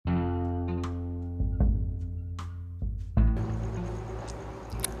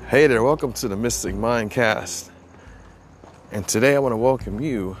Hey there, welcome to the Mystic Mindcast. And today I want to welcome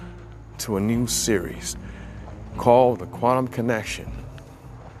you to a new series called The Quantum Connection.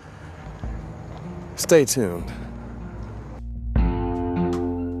 Stay tuned.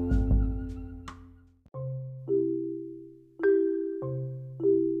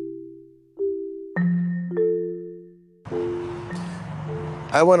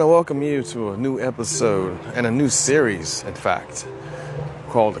 I want to welcome you to a new episode and a new series, in fact,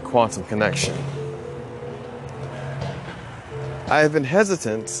 called The Quantum Connection. I have been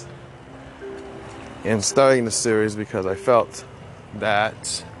hesitant in starting the series because I felt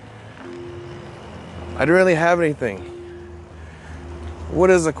that I didn't really have anything. What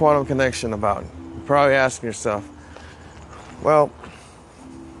is a quantum connection about? You're probably asking yourself, well,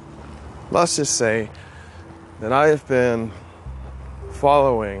 let's just say that I have been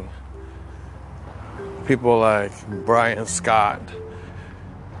following people like Brian Scott,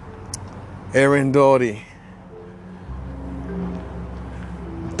 Aaron Doherty,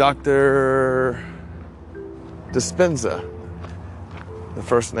 Dr. Dispenza. The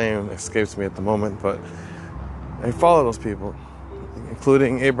first name escapes me at the moment, but I follow those people,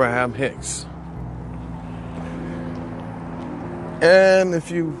 including Abraham Hicks. And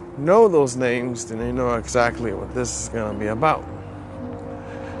if you know those names, then you know exactly what this is going to be about.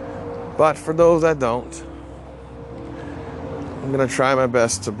 But for those that don't, I'm going to try my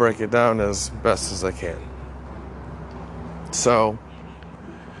best to break it down as best as I can. So,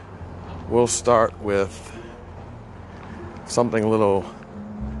 we'll start with something a little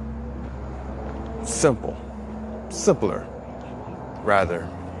simpler, rather.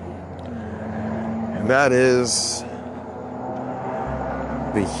 And that is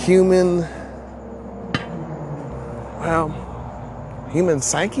the human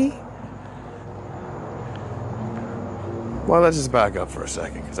psyche? Well, let's just back up for a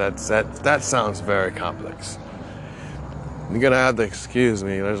second, because that sounds very complex. You're going to have to excuse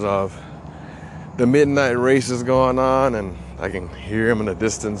me. There's the midnight races going on, and I can hear them in the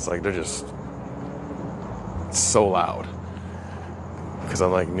distance. Like, they're just so loud. Because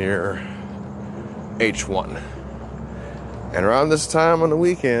I'm like near H1. And around this time on the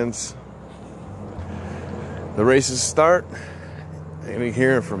weekends, the races start, and you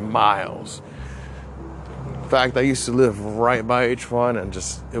hear them for miles. In fact, I used to live right by H1, and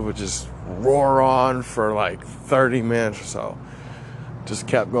it would just roar on for like 30 minutes or so. Just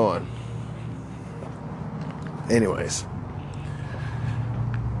kept going. Anyways,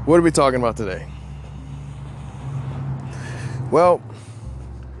 what are we talking about today? Well,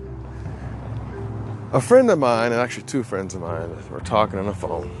 a friend of mine, and actually two friends of mine, were talking on the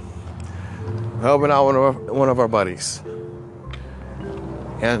phone, helping out one of our buddies.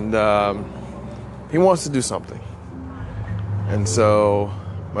 And he wants to do something. And so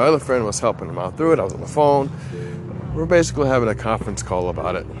my other friend was helping him out through it. I was on the phone. We're basically having a conference call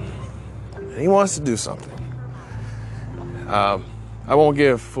about it. And he wants to do something. I won't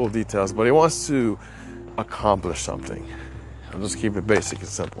give full details, but he wants to accomplish something. I'll just keep it basic and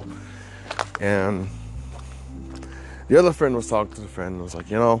simple. And the other friend was talking to the friend and was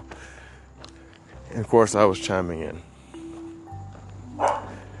like, and of course I was chiming in.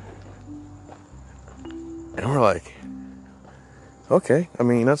 And we're like, okay, I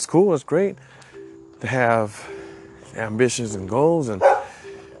mean, that's cool, that's great to have ambitions and goals. And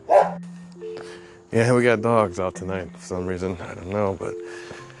yeah, we got dogs out tonight for some reason. I don't know, but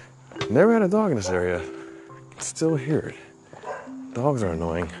never had a dog in this area. Still hear it. Dogs are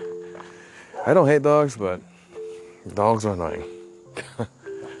annoying. I don't hate dogs, but dogs are annoying.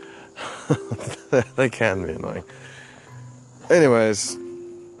 They can be annoying. Anyways,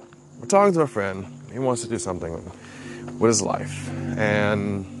 we're talking to a friend. He wants to do something with his life.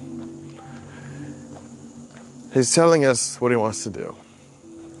 And he's telling us what he wants to do.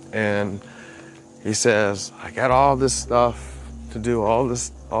 And he says, I got all this stuff to do, all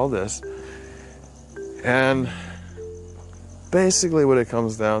this. And basically what it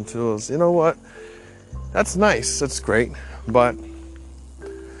comes down to is, you know what? That's nice, that's great. But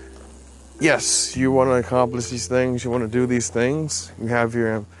yes, you want to accomplish these things, you want to do these things, you have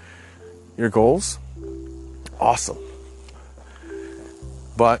your goals. Awesome.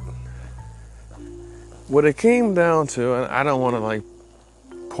 But what it came down to, and I don't want to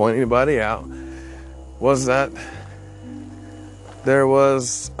point anybody out, was that there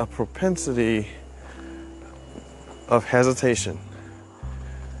was a propensity of hesitation.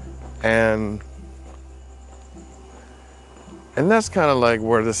 And that's kind of like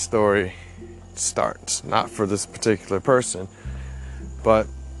where this story starts. Not for this particular person, but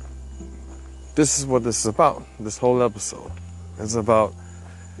this is what this is about. This whole episode is about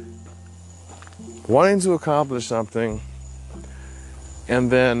wanting to accomplish something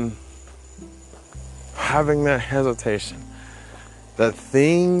and then having that hesitation, that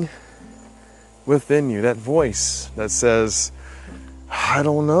thing within you, that voice that says, I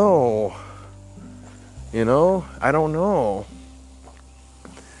don't know, I don't know.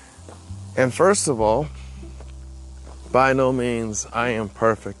 And first of all, by no means I am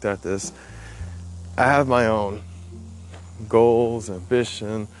perfect at this. I have my own goals,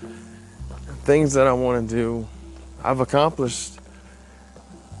 ambition, things that I want to do. I've accomplished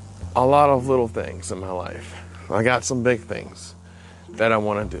a lot of little things in my life. I got some big things that I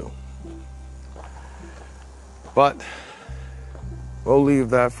want to do. But we'll leave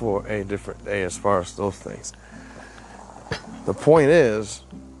that for a different day as far as those things. The point is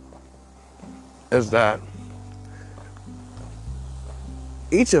that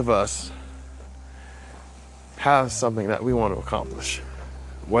each of us has something that we want to accomplish.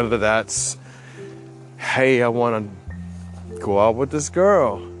 Whether that's, hey, I want to go out with this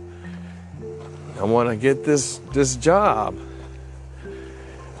girl. I want to get this job.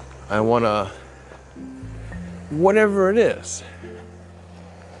 I want to, whatever it is.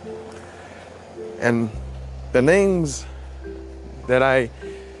 And the names that I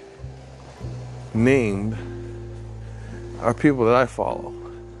named are people that I follow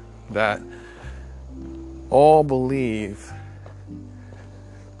that all believe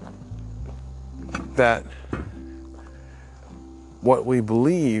that what we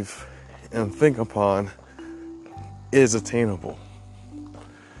believe and think upon is attainable,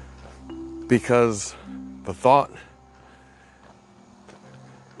 because the thought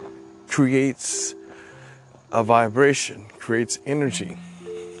creates a vibration, creates energy,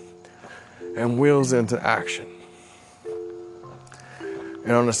 and wheels into action.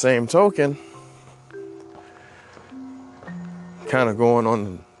 And on the same token, kind of going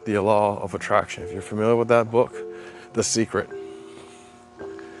on the law of attraction. If you're familiar with that book, The Secret.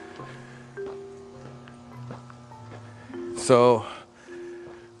 So,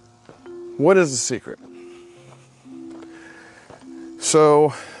 what is The Secret?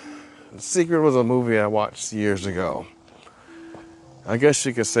 So, The Secret was a movie I watched years ago. I guess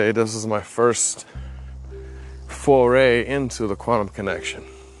you could say this was my first foray into the quantum connection.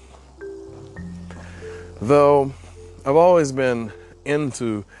 Though I've always been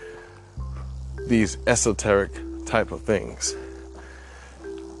into these esoteric type of things.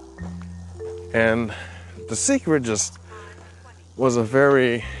 And The Secret just was a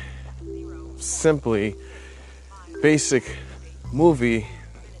very simply basic movie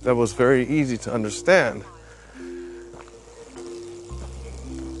that was very easy to understand,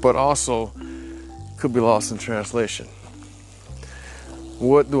 but also could be lost in translation.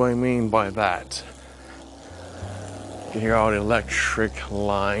 What do I mean by that? You can hear all the electric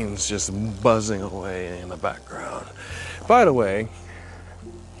lines just buzzing away in the background. By the way,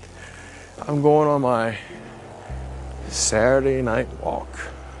 I'm going on my Saturday night walk.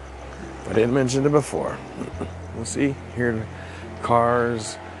 I didn't mention it before. You'll see, hear the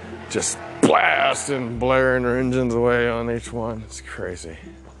cars just blasting, blaring their engines away on H1. It's crazy.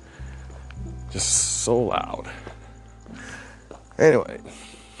 Just so loud. Anyway,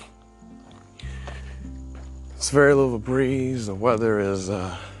 it's very little breeze. The weather is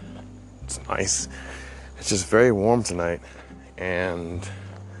it's nice. It's just very warm tonight, and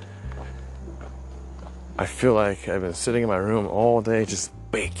I feel like I've been sitting in my room all day just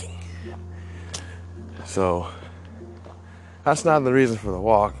baking. So that's not the reason for the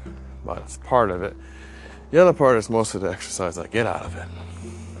walk, but it's part of it. The other part is most of the exercise I get out of it.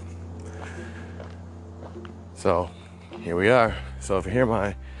 So here we are. So if you hear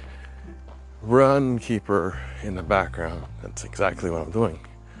my run keeper in the background, that's exactly what I'm doing.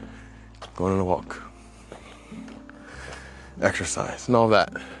 Going on a walk. Exercise and all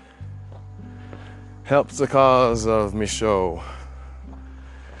that. Helps the cause of Michaud.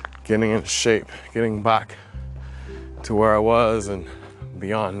 Getting into shape, getting back to where I was and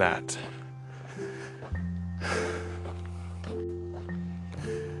beyond that.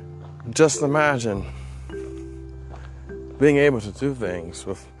 Just imagine being able to do things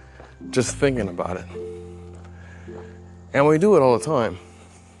with just thinking about it. And we do it all the time.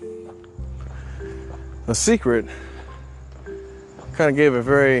 The Secret kind of gave a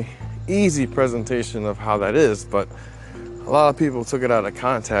very easy presentation of how that is, but a lot of people took it out of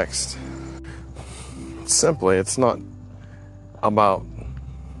context. Simply, it's not about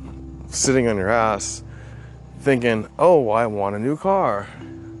sitting on your ass thinking, oh, I want a new car.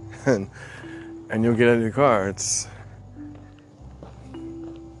 and you'll get a new car.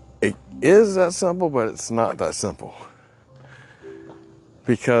 It is that simple, but it's not that simple.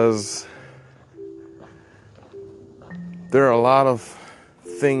 Because there are a lot of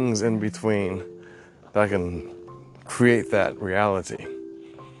things in between that can create that reality.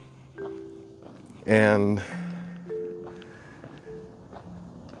 And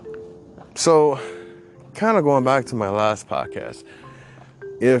so, kind of going back to my last podcast,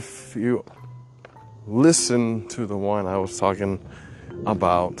 if you listen to the one I was talking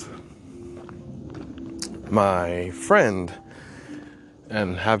about my friend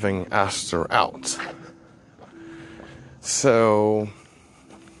and having asked her out. So,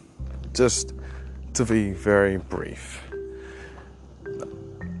 just to be very brief,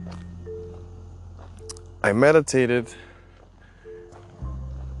 I meditated.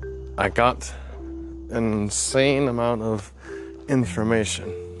 I got an insane amount of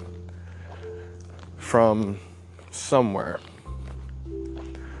information from somewhere.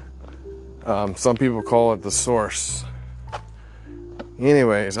 Some people call it the source.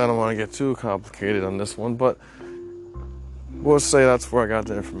 Anyways, I don't want to get too complicated on this one, but we'll say that's where I got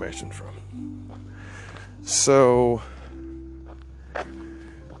the information from. So,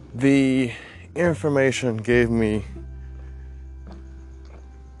 the information gave me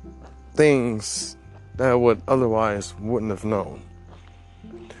things that I would otherwise wouldn't have known.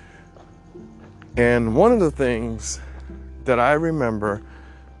 And one of the things that I remember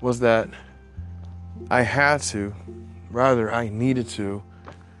was that I needed to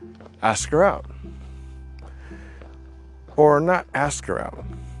ask her out. Or not ask her out,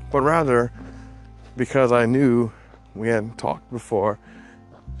 but rather because I knew we had talked before,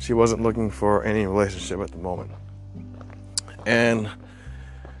 she wasn't looking for any relationship at the moment. And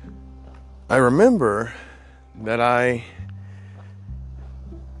I remember that I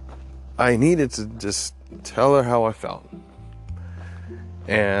needed to just tell her how I felt.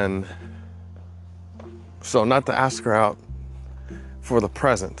 And so not to ask her out for the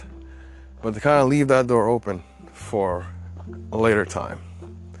present, but to kind of leave that door open for a later time.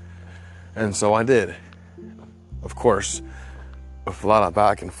 And so I did. Of course, with a lot of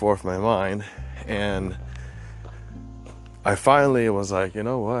back and forth in my mind. And I finally was like, you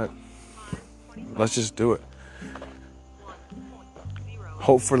know what? Let's just do it.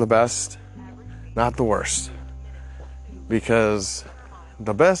 Hope for the best, not the worst. Because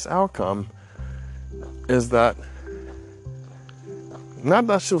the best outcome is that, not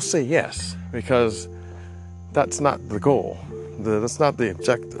that she'll say yes, because that's not the goal. That's not the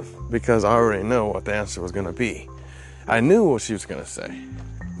objective, because I already know what the answer was going to be. I knew what she was going to say,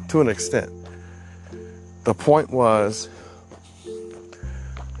 to an extent. The point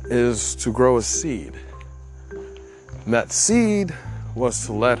is to grow a seed. And that seed was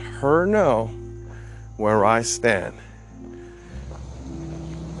to let her know where I stand.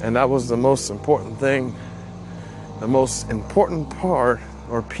 And that was the most important thing, the most important part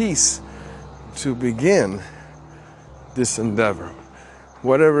or piece to begin this endeavor.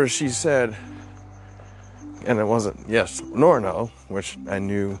 Whatever she said, and it wasn't yes nor no, which I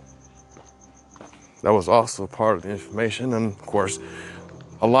knew that was also part of the information, and of course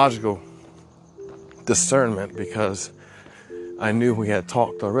a logical discernment, because I knew we had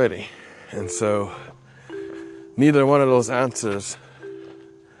talked already. And so neither one of those answers,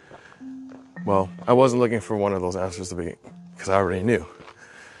 well, I wasn't looking for one of those answers to be, because I already knew.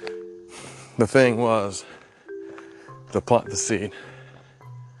 The thing was to plant the seed,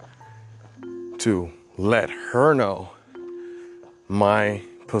 to let her know my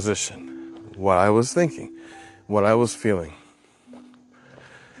position, what I was thinking, what I was feeling,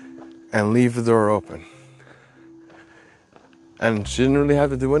 and leave the door open. And she didn't really have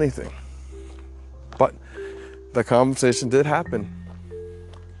to do anything. But the conversation did happen.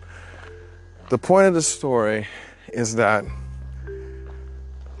 The point of the story is that,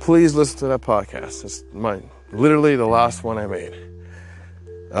 please listen to that podcast. It's literally the last one I made.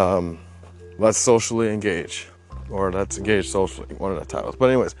 Let's socially engage, or let's engage socially, one of the titles. But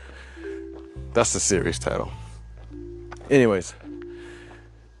anyways, that's the series title. Anyways,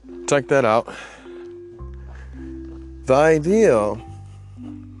 check that out. The idea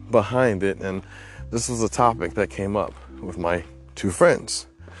behind it, and this was a topic that came up with my two friends,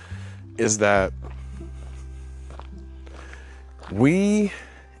 is that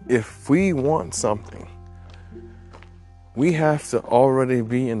if we want something, we have to already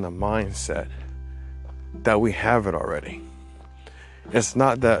be in the mindset that we have it already. It's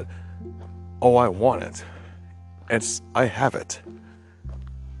not that, oh, I want it. It's, I have it.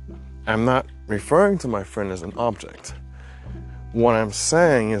 I'm not referring to my friend as an object. What I'm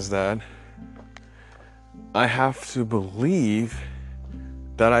saying is that I have to believe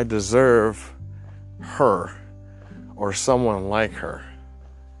that I deserve her or someone like her.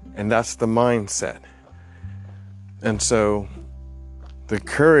 And that's the mindset. And so the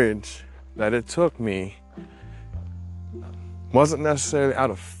courage that it took me wasn't necessarily out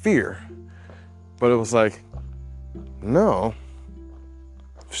of fear, but it was like, no,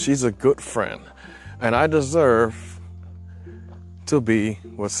 she's a good friend, and I deserve to be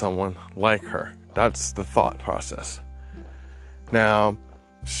with someone like her. That's the thought process. Now,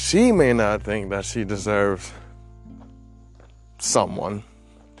 she may not think that she deserves someone,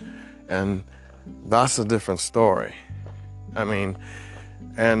 and that's a different story. I mean,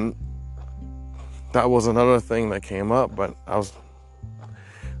 and that was another thing that came up, but I was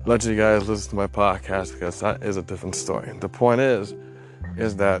let you guys listen to my podcast because that is a different story. The point is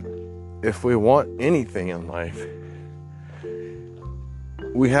that if we want anything in life,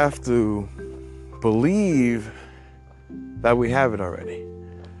 we have to believe that we have it already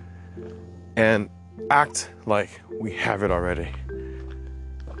and act like we have it already.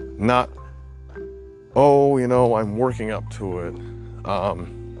 Not, oh, I'm working up to it.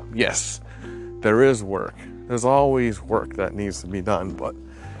 Yes, there is work. There's always work that needs to be done, but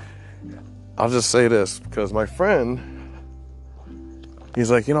I'll just say this, because my friend, he's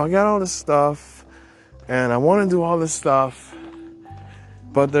like, I got all this stuff and I want to do all this stuff,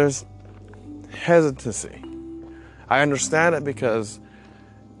 but there's hesitancy. I understand it because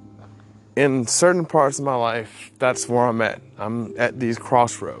in certain parts of my life, that's where I'm at. I'm at these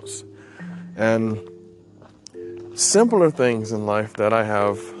crossroads. And simpler things in life that I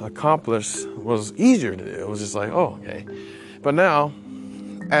have accomplished was easier to do. It was just like, oh, okay. But now,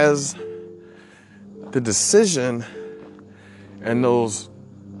 as the decision and those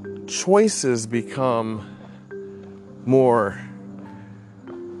choices become more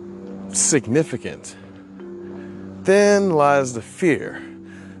significant, then lies the fear.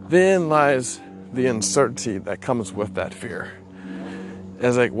 Then lies the uncertainty that comes with that fear.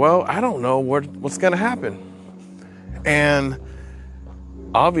 It's like, well, I don't know what's going to happen. And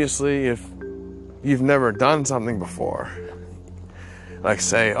obviously, if you've never done something before, like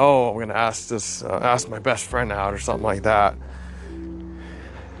say, oh, I'm going to ask my best friend out or something like that,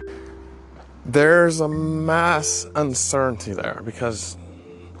 there's a mass uncertainty there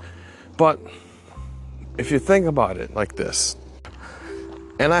but if you think about it like this,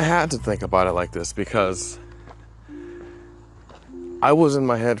 and I had to think about it like this because I was in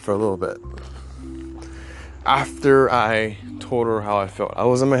my head for a little bit. After I told her how I felt, I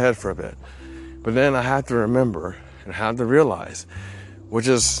was in my head for a bit. But then I had to remember and had to realize, which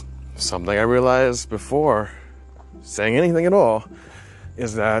is something I realized before saying anything at all,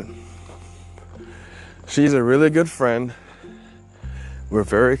 is that she's a really good friend. We're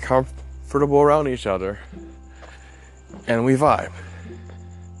very comfortable around each other, and we vibe.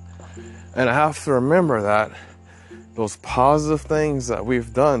 And I have to remember that those positive things that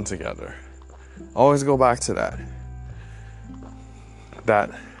we've done together, always go back to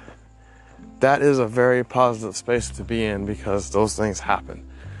that is a very positive space to be in, because those things happen.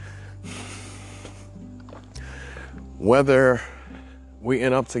 Whether we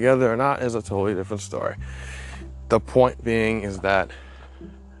end up together or not is a totally different story. The point being is that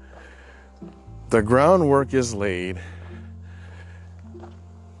the groundwork is laid.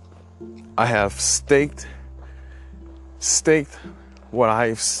 I have staked what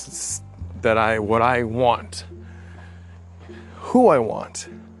I want, who I want.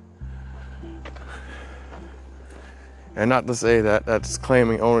 And not to say that that's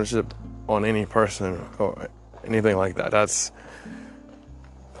claiming ownership on any person or anything like that.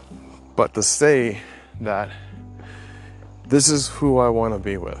 But to say that this is who I want to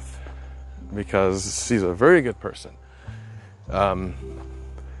be with, because she's a very good person.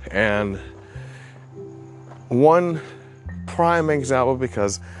 And one prime example,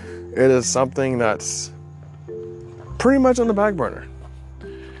 because it is something that's pretty much on the back burner.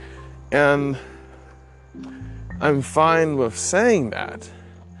 And I'm fine with saying that,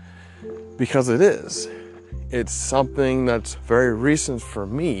 because it is. It's something that's very recent for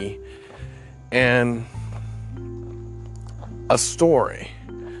me, and a story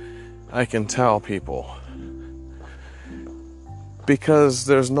I can tell people, because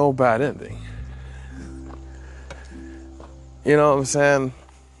there's no bad ending. You know what I'm saying?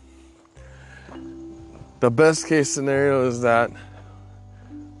 The best case scenario is that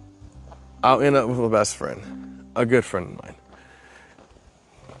I'll end up with a best friend, a good friend of mine.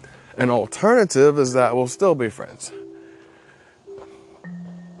 An alternative is that we'll still be friends,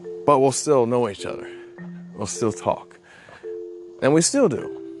 but we'll still know each other. We'll still talk. And we still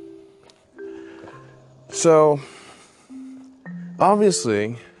do. So,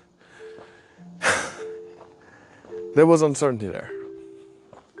 obviously, there was uncertainty there.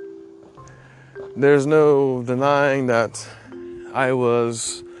 there's no denying that I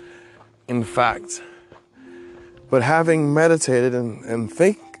was, in fact, but having meditated and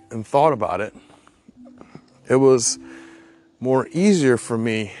thought about it, it was more easier for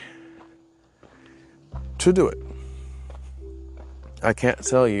me to do it. I can't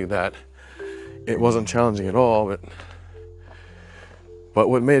tell you that it wasn't challenging at all, but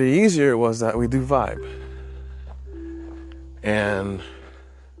what made it easier was that we do vibe. And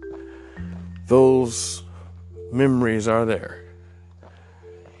those memories are there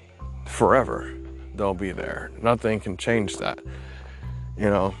forever. They'll be there. Nothing can change that,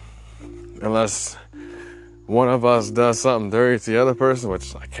 unless one of us does something dirty to the other person,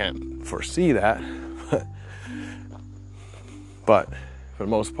 which I can't foresee that. But for the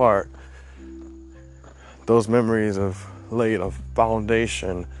most part, those memories have laid a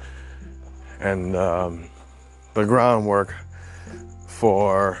foundation and the groundwork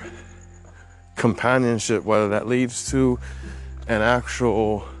for companionship, whether that leads to an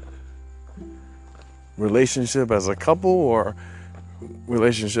actual relationship as a couple or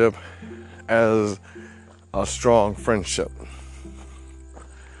relationship as a strong friendship.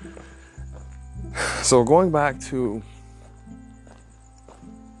 So going back to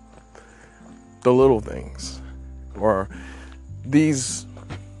the little things, or these,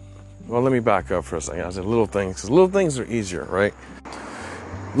 well, let me back up for a second. I said little things, because little things are easier, right?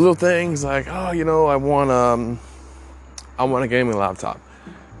 Little things like, I want a gaming laptop.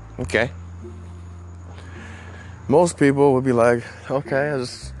 Okay. Most people would be like, okay, I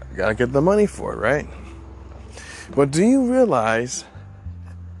just gotta get the money for it, right? But do you realize,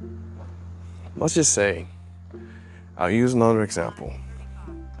 let's just say, I'll use another example.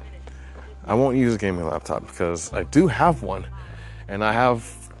 I won't use a gaming laptop because I do have one, and I have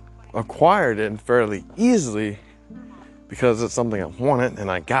acquired it fairly easily because it's something I wanted and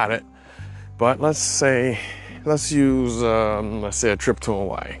I got it. But let's say a trip to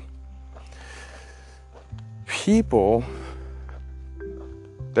Hawaii.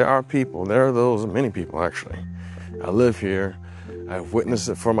 There are many people actually. I live here, I've witnessed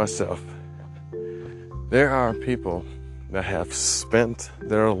it for myself. There are people that have spent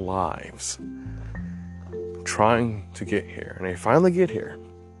their lives trying to get here, and they finally get here,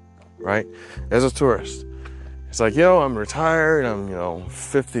 right? As a tourist. It's like, I'm retired, I'm,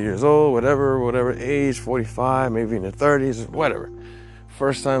 50 years old, whatever age, 45, maybe in the 30s, whatever.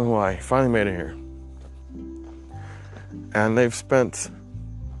 First time in Hawaii, finally made it here. And they've spent,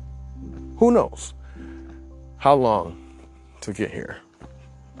 who knows how long to get here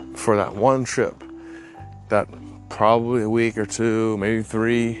for that one trip, that probably a week or two, maybe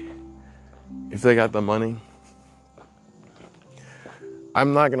 3, if they got the money.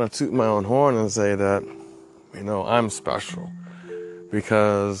 I'm not going to toot my own horn and say that, I'm special,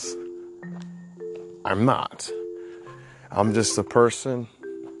 because I'm not. I'm just a person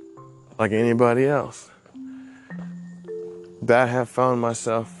like anybody else that have found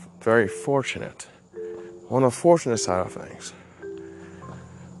myself very fortunate, on the fortunate side of things.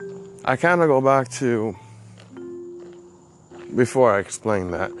 I kind of go back to, before I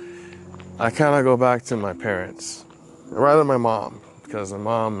explain that, I kind of go back to my parents, rather my mom, because my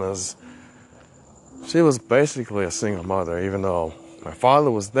mom she was basically a single mother, even though my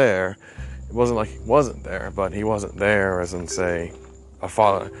father was there. It wasn't like he wasn't there, but he wasn't there as in, say,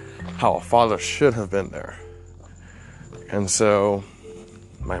 how a father should have been there. And so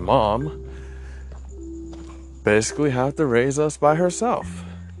my mom basically had to raise us by herself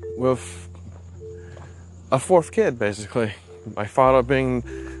with a 4th kid, basically. My father being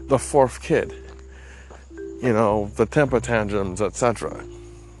the 4th kid. The temper tantrums, etc.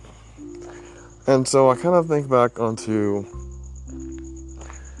 And so I kind of think back onto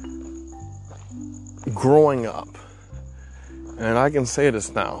growing up. And I can say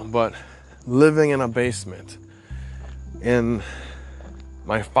this now, but living in a basement in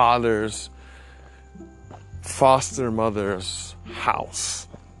my father's foster mother's house,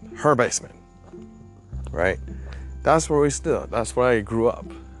 her basement, right? That's where we stood. That's where I grew up.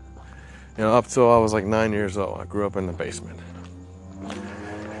 Up till I was like 9 years old, I grew up in the basement.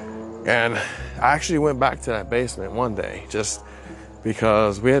 And I actually went back to that basement one day just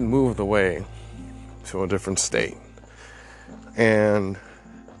because we had moved away to a different state. And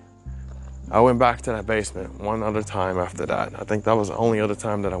I went back to that basement one other time after that. I think that was the only other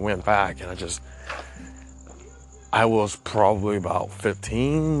time that I went back. And I was probably about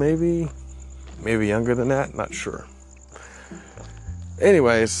 15, maybe younger than that, not sure.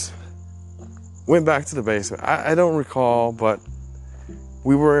 Anyways, went back to the basement. I don't recall, but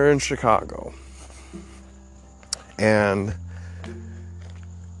we were in Chicago. And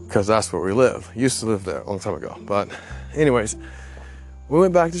because that's where we live. Used to live there a long time ago. But anyways, we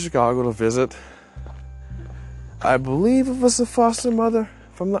went back to Chicago to visit. I believe it was a foster mother,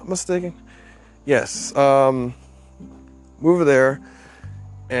 if I'm not mistaken. Yes. We were there,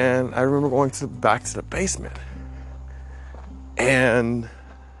 and I remember going back to the basement. And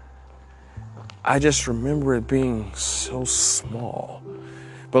I just remember it being so small.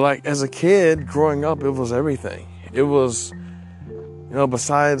 But like as a kid growing up, it was everything. It was,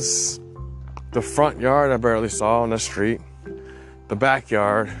 besides the front yard I barely saw on the street, the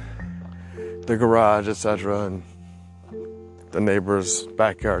backyard, the garage, etc., and the neighbors'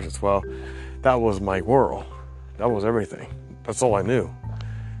 backyards as well. That was my world. That was everything. That's all I knew.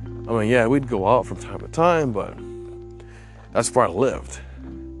 I mean, yeah, we'd go out from time to time, but that's where I lived.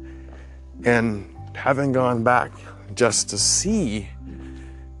 And having gone back just to see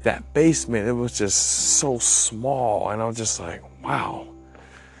that basement, it was just so small, and I was just like, wow.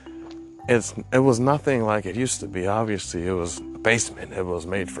 It was nothing like it used to be. Obviously, it was a basement. It was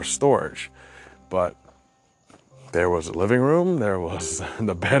made for storage. But there was a living room, there was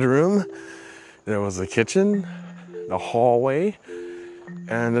the bedroom, there was the kitchen, the hallway,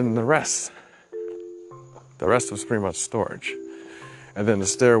 and then the rest. The rest was pretty much storage. And then the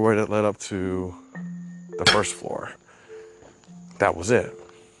stairway that led up to the first floor. That was it.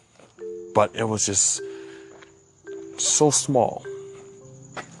 But it was just so small.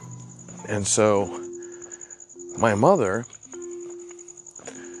 And so my mother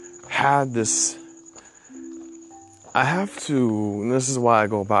had this, I have to, and this is why I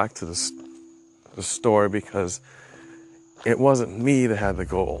go back to the story, because it wasn't me that had the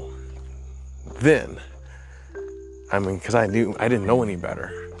goal then. I mean, because I didn't know any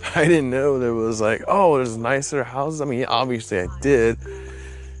better. I didn't know there was like, oh, there's nicer houses. I mean, obviously I did,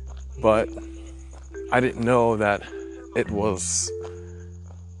 but I didn't know that it was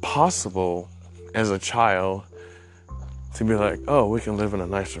possible as a child to be like, oh, we can live in a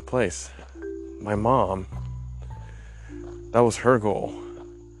nicer place. My mom, that was her goal,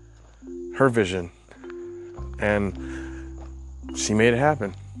 her vision, and she made it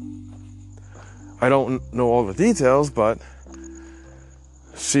happen. I don't know all the details, but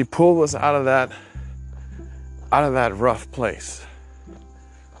she pulled us out of that rough place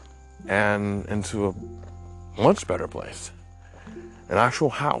and into a much better place. An actual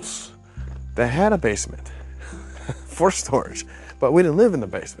house that had a basement for storage, but we didn't live in the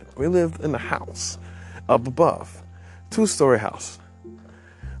basement. We lived in the house up above, 2-story house.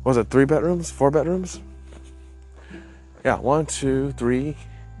 Was it 3 bedrooms, 4 bedrooms? Yeah, 1, 2, 3,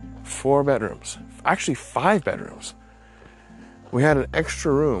 4 bedrooms. Actually 5 bedrooms. We had an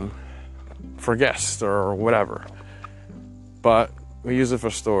extra room for guests or whatever, but we used it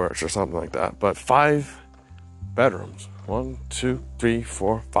for storage or something like that. But 5 bedrooms. 1, 2, 3,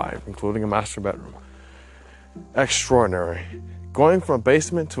 4, 5, including a master bedroom. Extraordinary. Going from a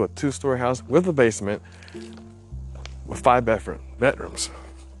basement to a 2-story house with a basement with 5 bedrooms.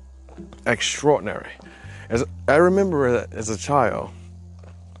 Extraordinary. As I remember it as a child,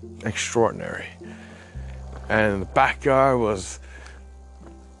 extraordinary. And the backyard was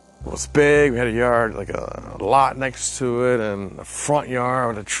big. We had a yard, like a lot next to it, and the front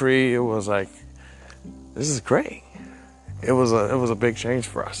yard with a tree. It was like, this is great. It was a big change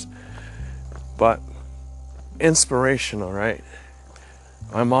for us, but inspirational, right?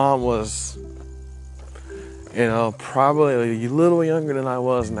 My mom was, probably a little younger than I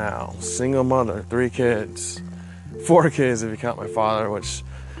was now. Single mother, 3 kids, 4 kids if you count my father, which,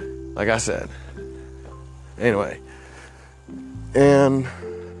 like I said. Anyway, and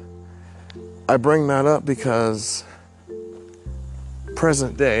I bring that up because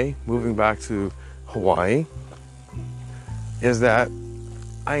present day, moving back to Hawaii, is that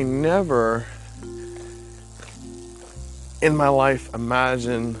I never in my life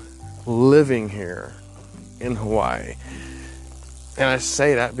imagined living here in Hawaii. And I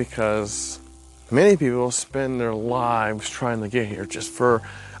say that because many people spend their lives trying to get here just for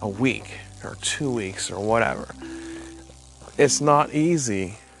a week or 2 weeks or whatever. It's not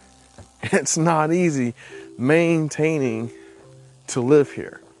easy. It's not easy maintaining to live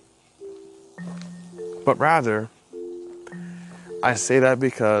here. But rather, I say that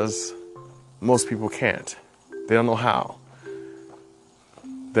because most people can't. They don't know how.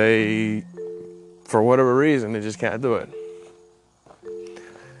 For whatever reason, they just can't do it.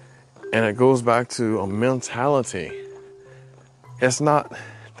 And it goes back to a mentality. It's not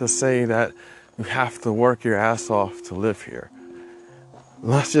to say that you have to work your ass off to live here.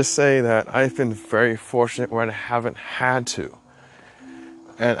 Let's just say that I've been very fortunate where I haven't had to.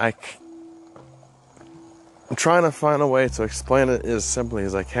 And I'm trying to find a way to explain it as simply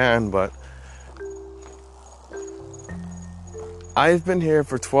as I can, but I've been here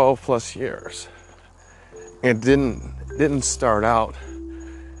for 12 plus years. It didn't start out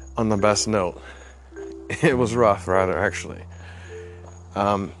on the best note. It was rough, rather, actually.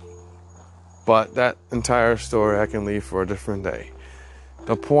 But that entire story I can leave for a different day.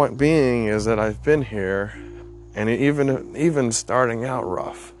 The point being is that I've been here, and even starting out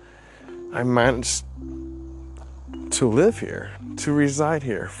rough, I managed to live here, to reside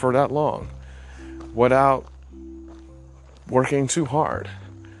here for that long, without working too hard.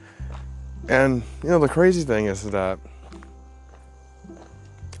 And, the crazy thing is that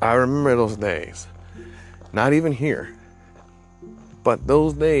I remember those days, not even here, but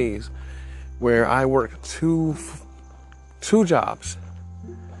those days where I worked two jobs,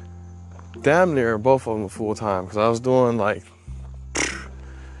 damn near both of them full time, because I was doing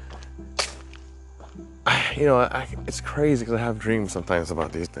it's crazy because I have dreams sometimes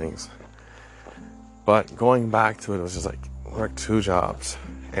about these things. But going back to it was just work 2 jobs.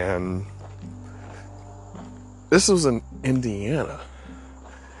 And this was in Indiana.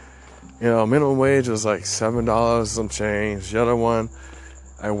 Minimum wage was $7 some change. The other one,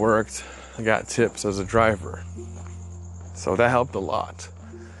 I got tips as a driver. So that helped a lot.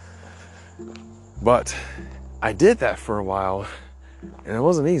 But I did that for a while, and it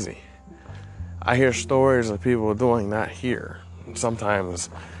wasn't easy. I hear stories of people doing that here,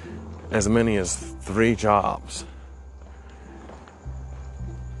 sometimes as many as 3 jobs.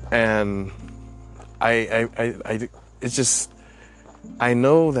 And I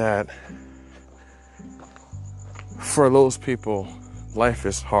know that for those people, life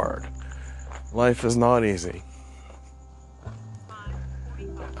is hard. Life is not easy.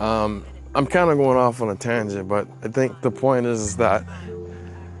 I'm kind of going off on a tangent, but I think the point is that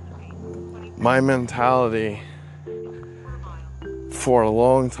my mentality for a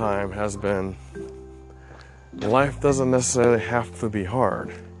long time has been, life doesn't necessarily have to be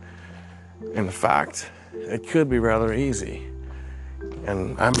hard. In fact, it could be rather easy.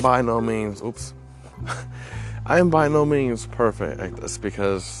 And I'm by no means perfect at this,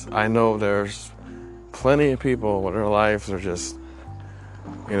 because I know there's plenty of people where their lives are just,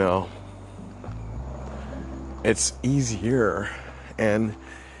 it's easier and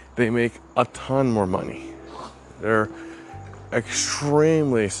they make a ton more money. They're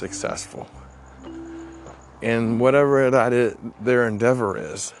extremely successful in whatever their endeavor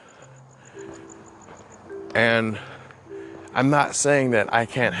is. And I'm not saying that I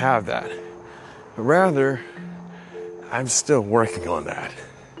can't have that. Rather, I'm still working on that.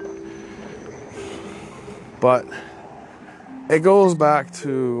 But it goes back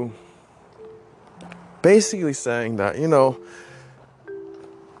to basically saying that,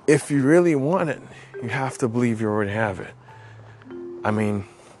 if you really want it, you have to believe you already have it. I mean,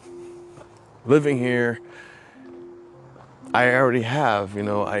 living here, I already have,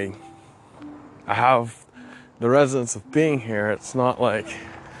 I have the residence of being here. It's not like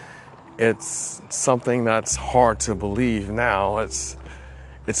it's something that's hard to believe now. It's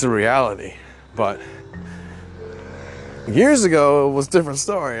a reality. But years ago, it was a different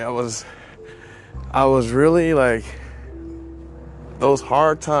story. I was really those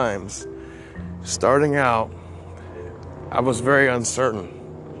hard times starting out. I was very uncertain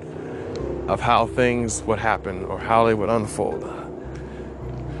of how things would happen or how they would unfold.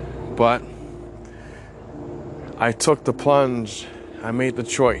 But I took the plunge. I made the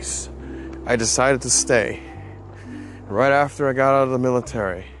choice. I decided to stay. Right after I got out of the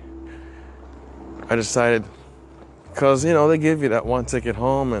military, I decided, because, they give you that one ticket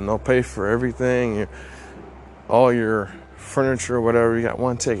home and they'll pay for everything, all your furniture, whatever, you got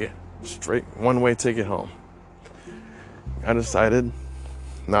one ticket, straight one-way ticket home. I decided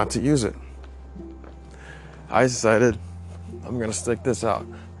not to use it. I decided, I'm going to stick this out.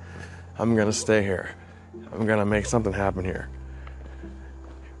 I'm going to stay here. I'm going to make something happen here.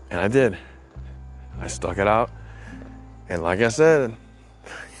 And I did. I stuck it out. And like I said,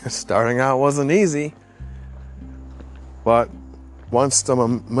 starting out wasn't easy. But once the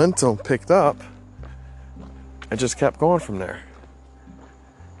momentum picked up, I just kept going from there.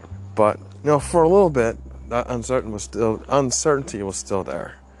 But, for a little bit, that uncertainty was still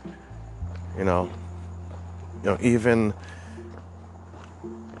there. Even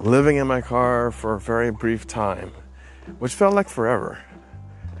living in my car for a very brief time, which felt like forever.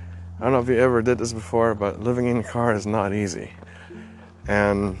 I don't know if you ever did this before, but living in a car is not easy.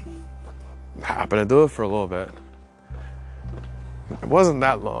 And I happened to do it for a little bit. It wasn't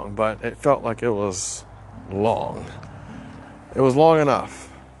that long, but it felt like it was long. It was long enough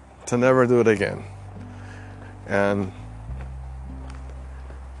to never do it again. And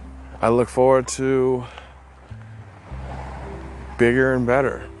I look forward to bigger and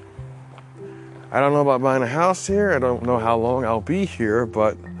better. I don't know about buying a house here. I don't know how long I'll be here,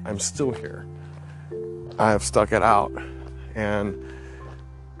 but I'm still here. I have stuck it out, and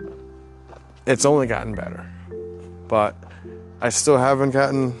it's only gotten better. But I still haven't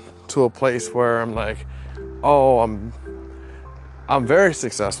gotten to a place where I'm like, oh, I'm very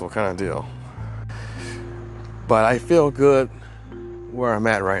successful kind of deal. But I feel good where I'm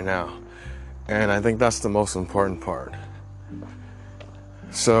at right now. And I think that's the most important part.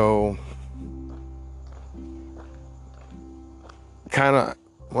 So, kind of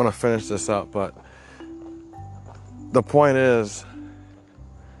want to finish this up, but the point is,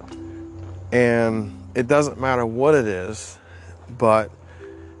 and it doesn't matter what it is, but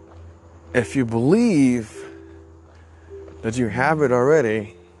if you believe that you have it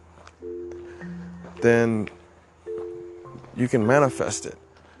already, then you can manifest it.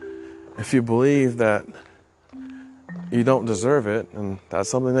 If you believe that you don't deserve it, and that's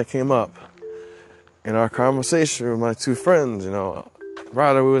something that came up in our conversation with my two friends,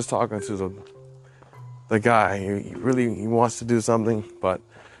 Ryder, we was talking to the guy. He wants to do something, but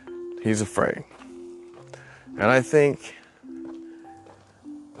he's afraid. And I think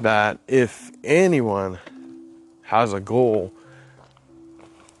that if anyone has a goal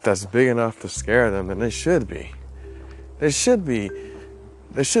that's big enough to scare them, then they should be. They should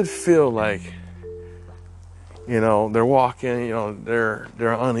feel like, they're walking, they're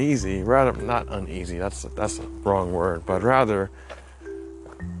uneasy. Rather, not uneasy, that's a wrong word, but rather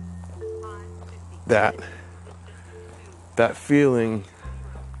that feeling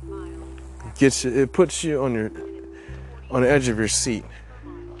gets you, it puts you on the edge of your seat,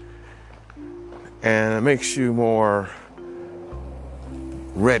 and it makes you more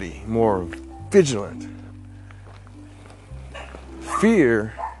ready, more vigilant.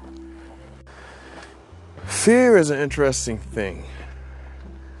 Fear is an interesting thing.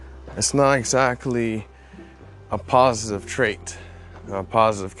 It's not exactly a positive trait, a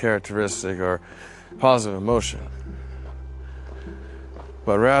positive characteristic, or positive emotion,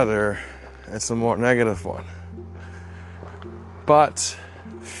 but rather it's a more negative one. But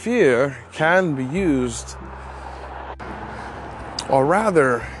fear can be used, or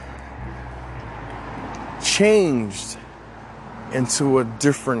rather changed into a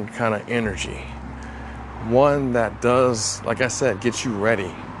different kind of energy. One that does, like I said, get you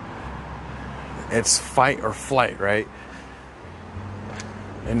ready. It's fight or flight, right?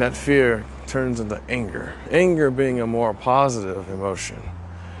 And that fear turns into anger. Anger being a more positive emotion.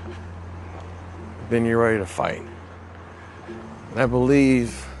 Then you're ready to fight. And I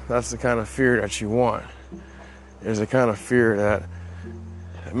believe that's the kind of fear that you want. It's the kind of fear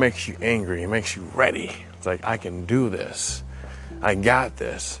that makes you angry. It makes you ready. It's like, I can do this. I got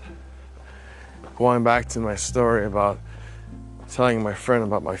this. Going back to my story about telling my friend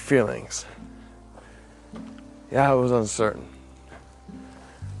about my feelings. Yeah, I was uncertain.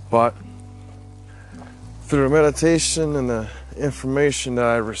 But through meditation and the information that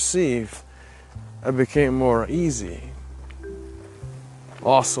I received, I became more easy.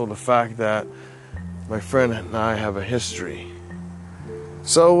 Also, the fact that my friend and I have a history.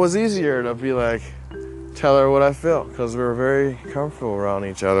 So it was easier to be like, tell her what I felt, because we were very comfortable around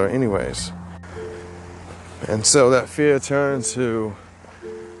each other anyways. And so that fear turned to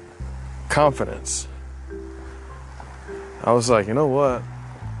confidence. I was like, you know what?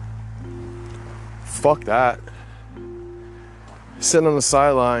 Fuck that. Sitting on the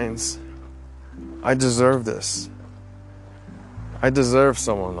sidelines, I deserve this. I deserve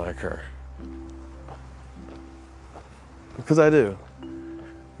someone like her. Because I do.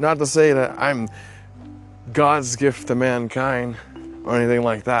 Not to say that I'm God's gift to mankind or anything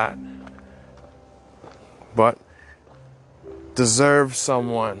like that. But deserve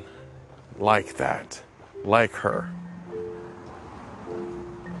someone like that, like her.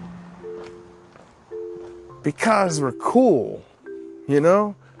 Because we're cool,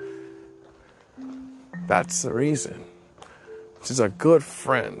 That's the reason. She's a good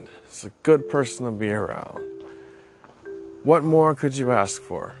friend. She's a good person to be around. What more could you ask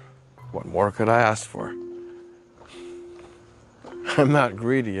for? What more could I ask for? I'm not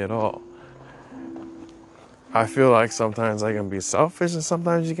greedy at all. I feel like sometimes I can be selfish, and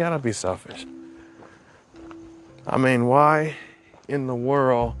sometimes you gotta be selfish. I mean, why in the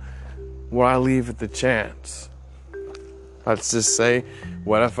world would I leave it to chance? Let's just say,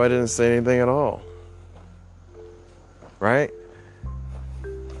 what if I didn't say anything at all? Right?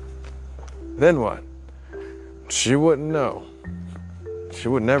 Then what? She wouldn't know. She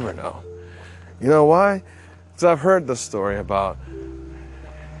would never know. You know why? Because I've heard the story about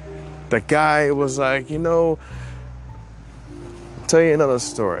the guy was like, you know, I'll tell you another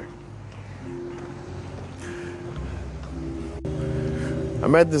story. I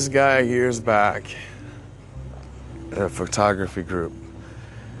met this guy years back at a photography group,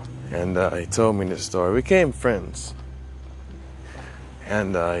 and he told me this story. We became friends, and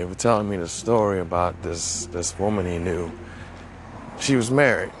he was telling me the story about this woman he knew. She was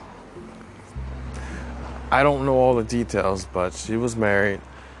married. I don't know all the details, but she was married,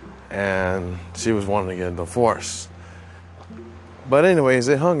 and she was wanting to get a divorce. But anyways,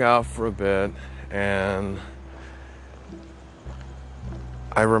 they hung out for a bit, and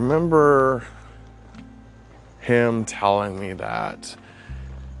I remember him telling me that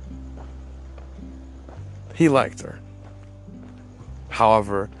he liked her.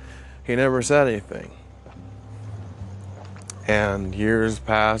 However, he never said anything. And years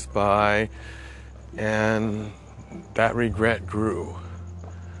passed by, and that regret grew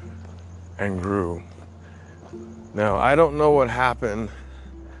and grew. Now, I don't know what happened,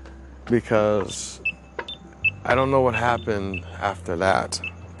 because I don't know what happened after that,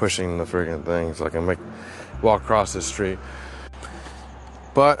 pushing the freaking thing so I can walk across the street.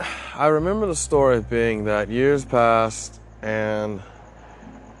 But I remember the story being that years passed, and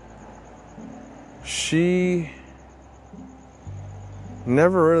she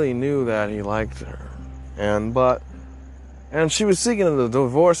never really knew that he liked her. And she was seeking a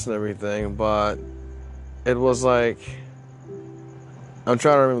divorce and everything, but it was like, I'm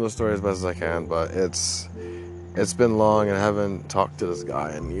trying to remember the story as best as I can, but it's been long and I haven't talked to this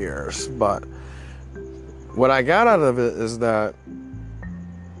guy in years. But what I got out of it is that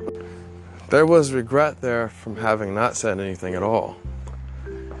there was regret there from having not said anything at all.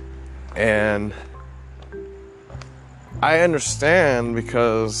 And I understand,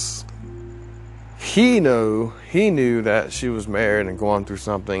 because he knew that she was married and going through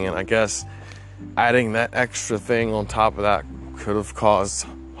something, and I guess adding that extra thing on top of that could have caused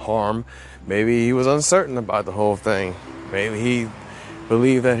harm. Maybe he was uncertain about the whole thing. Maybe he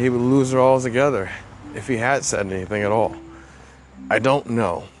believed that he would lose her altogether if he had said anything at all. I don't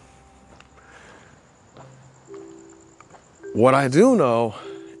know. What I do know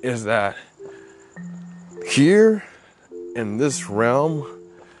is that here in this realm,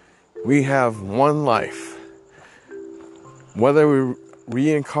 we have one life. Whether we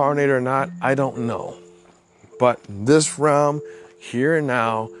reincarnate or not, I don't know. But this realm, here and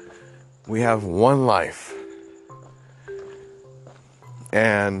now, we have one life.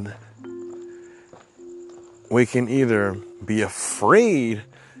 And we can either be afraid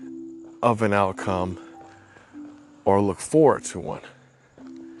of an outcome or look forward to one.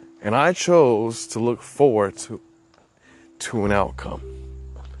 And I chose to look forward to an outcome.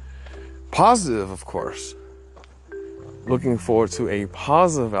 Positive, of course. Looking forward to a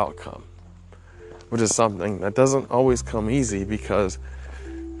positive outcome, which is something that doesn't always come easy, because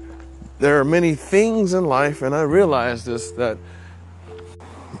there are many things in life, and I realize this, that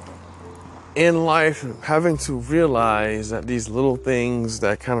in life, having to realize that these little things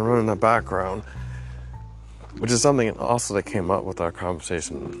that kind of run in the background, which is something also that came up with our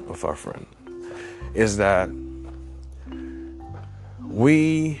conversation with our friend, is that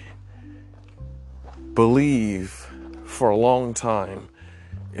we believe for a long time,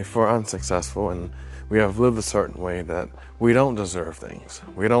 if we're unsuccessful and we have lived a certain way, that we don't deserve things.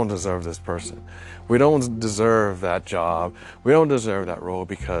 We don't deserve this person. We don't deserve that job. We don't deserve that role,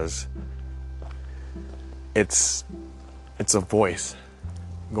 because it's a voice.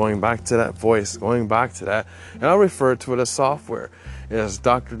 Going back to that voice, going back to that. And I'll refer to it as software, as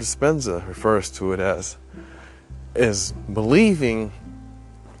Dr. Dispenza refers to it as, is believing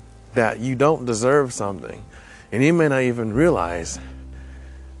that you don't deserve something. And you may not even realize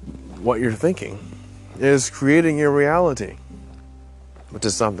what you're thinking is creating your reality, which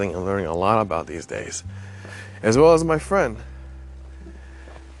is something I'm learning a lot about these days, as well as my friend.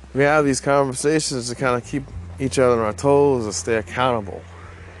 We have these conversations to kind of keep each other on our toes and stay accountable.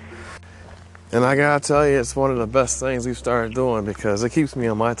 And I gotta tell you, it's one of the best things we've started doing, because it keeps me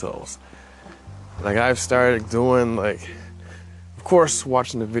on my toes. Like, I've started doing, like, of course,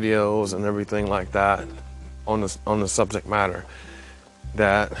 watching the videos and everything like that on the subject matter,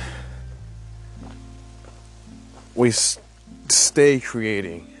 that we stay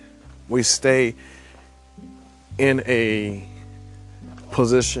creating. We stay in a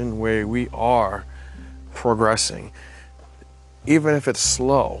position where we are progressing. Even if it's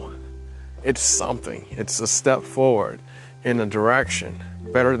slow, it's something. It's a step forward in a direction,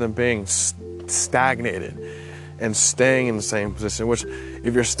 better than being stagnated and staying in the same position, which,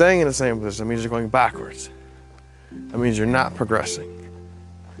 if you're staying in the same position, it means you're going backwards. That means you're not progressing.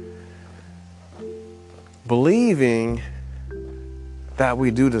 Believing that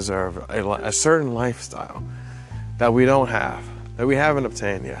we do deserve a certain lifestyle that we don't have, that we haven't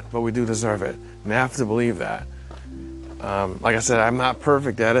obtained yet, but we do deserve it. And we have to believe that. Like I said, I'm not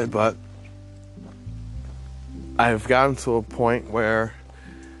perfect at it, but I've gotten to a point where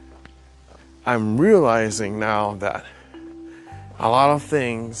I'm realizing now that a lot of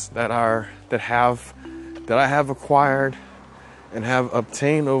things that I have acquired and have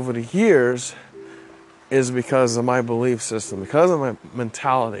obtained over the years is because of my belief system, because of my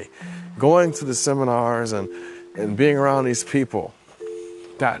mentality, going to the seminars and being around these people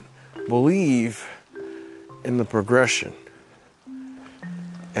that believe in the progression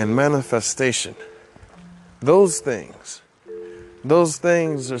and manifestation. Those things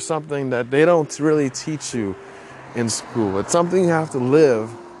are something that they don't really teach you in school. It's something you have to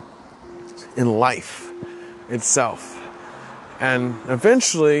live in life itself. And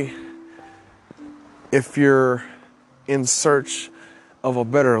eventually, if you're in search of a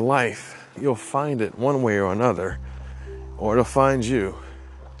better life, you'll find it one way or another, or it'll find you.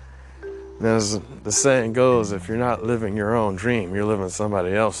 And as the saying goes, if you're not living your own dream, you're living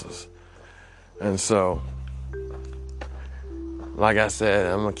somebody else's. And so, like I said,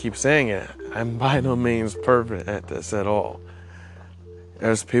 I'm going to keep saying it, I'm by no means perfect at this at all.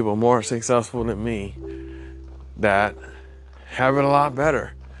 There's people more successful than me that have it a lot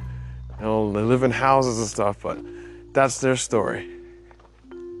better. You know, they live in houses and stuff, but that's their story.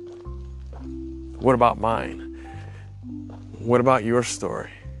 What about mine? What about your story?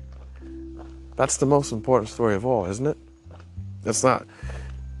 That's the most important story of all, isn't it? It's not,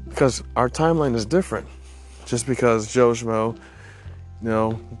 because our timeline is different. Just because Joe Schmo,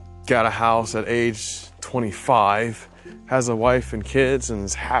 got a house at age 25, has a wife and kids, and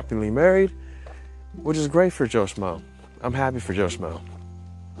is happily married, which is great for Joe Schmo. I'm happy for Joe Schmo.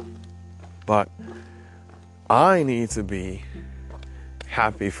 But I need to be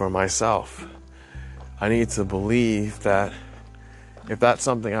happy for myself. I need to believe that if that's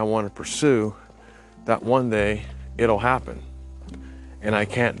something I want to pursue, that one day it'll happen. And I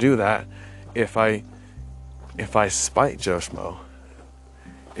can't do that if I spite Joe Schmo.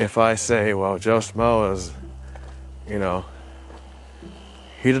 If I say, well, Joe Schmo is,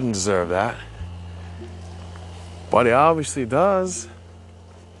 he didn't deserve that. But he obviously does.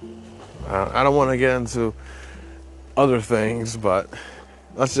 I don't want to get into other things, but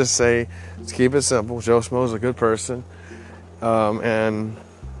let's just say, let's keep it simple. Joe Schmo is a good person. And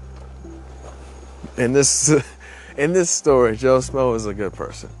in this story, Joe Schmo is a good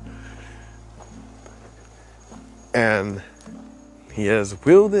person. And he has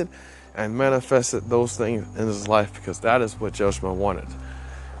wielded and manifested those things in his life because that is what Joe Schmo wanted.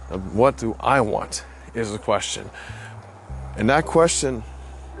 What do I want is the question. And that question,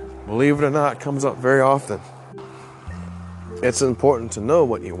 believe it or not, comes up very often. It's important to know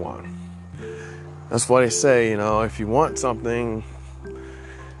what you want. That's why they say, if you want something,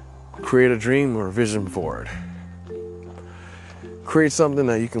 create a dream or a vision for it. Create something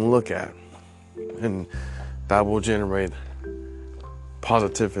that you can look at, and that will generate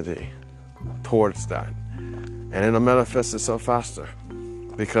positivity towards that. And it'll manifest itself faster.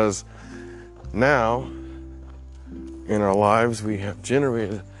 Because now, in our lives, we have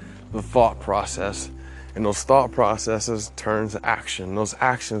generated the thought process, and those thought processes turn to action. Those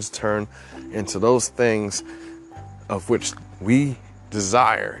actions turn into those things of which we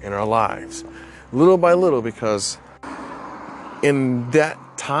desire in our lives, little by little, because in that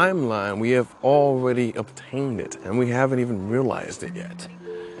timeline we have already obtained it and we haven't even realized it yet.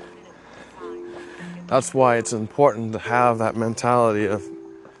 That's why it's important to have that mentality of,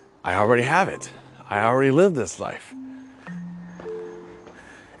 I already have it. I already live this life.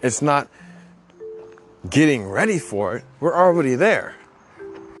 It's not getting ready for it. We're already there.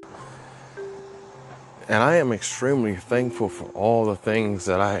 And I am extremely thankful for all the things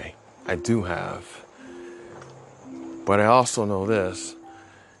that I do have. But I also know this.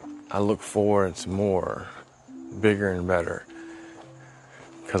 I look forward to more, bigger and better.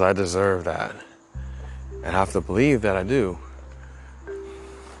 Because I deserve that. And I have to believe that I do.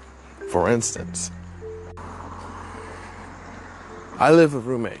 For instance, I live with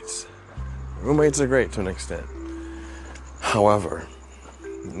roommates. Roommates are great to an extent. However,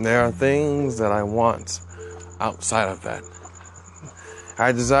 there are things that I want outside of that.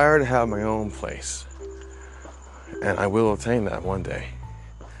 I desire to have my own place. And I will attain that one day.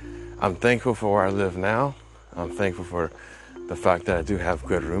 I'm thankful for where I live now. I'm thankful for the fact that I do have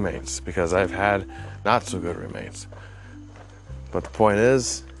good roommates, because I've had not so good roommates. But the point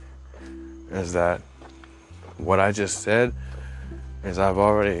is that what I just said is I've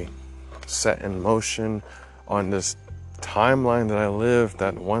already set in motion on this timeline that I live,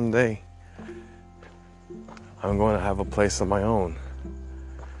 that one day I'm going to have a place of my own.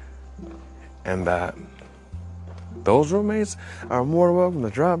 And that those roommates are more than welcome to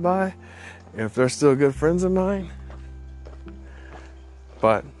drop by if they're still good friends of mine.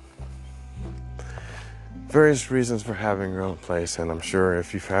 But various reasons for having your own place, and I'm sure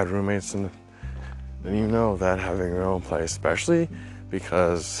if you've had roommates, then you know that having your own place, especially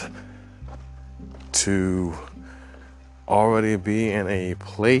because to already be in a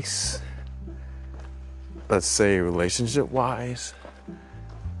place, let's say relationship-wise,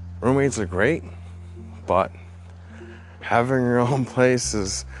 roommates are great, but having your own place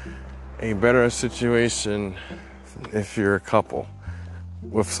is a better situation if you're a couple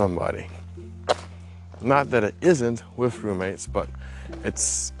with somebody. Not that it isn't with roommates, but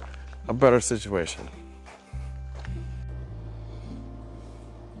it's a better situation.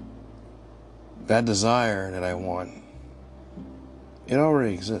 That desire that I want, it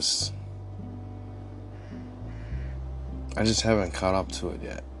already exists. I just haven't caught up to it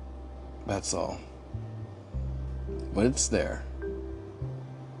yet. That's all. But it's there.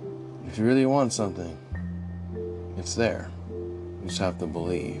 If you really want something, it's there. You just have to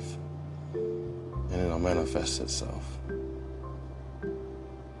believe, and it'll manifest itself.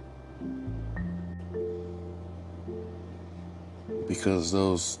 Because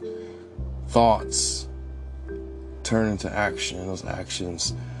those thoughts turn into action, and those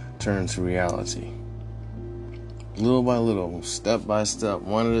actions turn into reality. Little by little, step by step,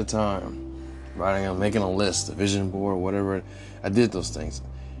 one at a time. Making a list, a vision board, whatever. I did those things.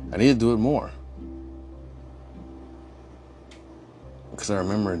 I need to do it more. Because I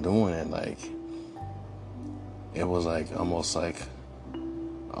remember doing it it was almost like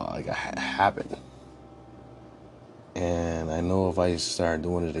a habit. And I know if I start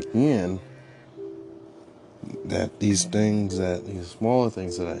doing it again, that these smaller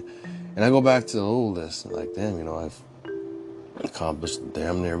things and I go back to the old list, damn, I've accomplished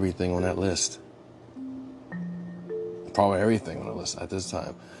damn near everything on that list. Probably everything on the list at this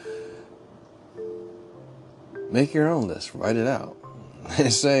time. Make your own list. Write it out.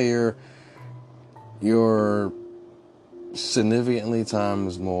 Say you're significantly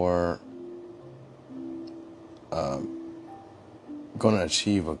times more going to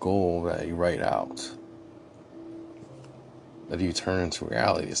achieve a goal that you write out, that you turn into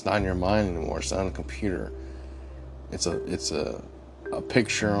reality. It's not in your mind anymore. It's not on a computer. It's a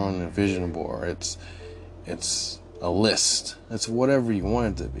picture on a vision board. It's a list. It's whatever you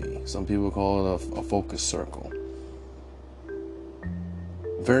want it to be. Some people call it a focus circle.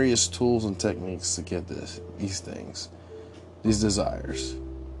 Various tools and techniques to get these things, these desires.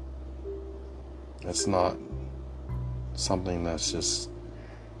 It's not something that's just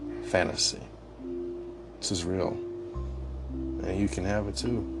fantasy. This is real. And you can have it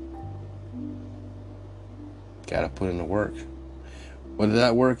too. Gotta put in the work. Whether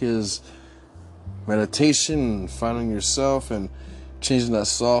that work is meditation, finding yourself and changing that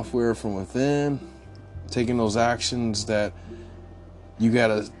software from within, taking those actions that you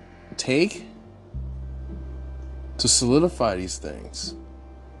gotta take to solidify these things.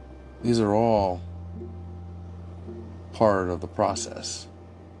 These are all part of the process.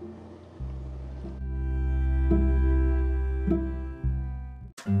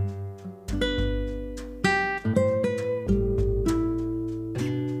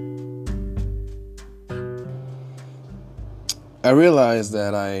 I realized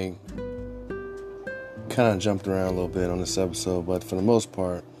that I kind of jumped around a little bit on this episode, but for the most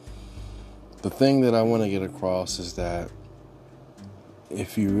part, the thing that I want to get across is that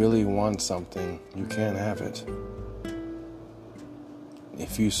if you really want something, you can have it.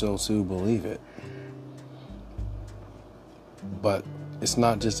 If you so too believe it. But it's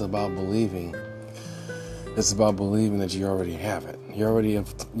not just about believing. It's about believing that you already have it. You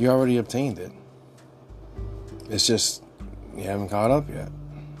already obtained it. It's just you haven't caught up yet.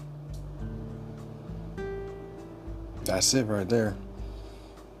 That's it right there.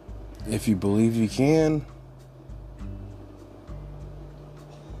 If you believe you can,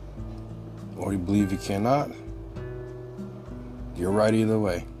 or you believe you cannot, you're right either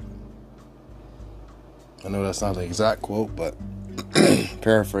way. I know that's not the exact quote, but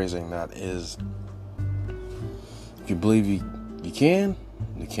paraphrasing that is, if you believe you can,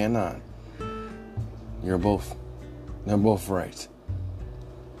 you cannot. They're both right.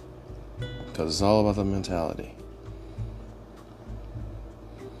 Because it's all about the mentality.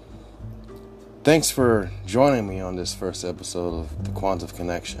 Thanks for joining me on this first episode of The Quantum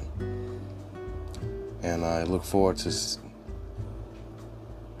Connection. And I look forward to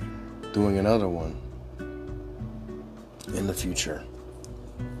doing another one in the future.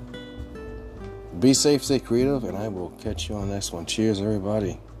 Be safe, stay creative, and I will catch you on the next one. Cheers,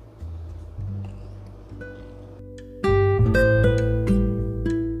 everybody.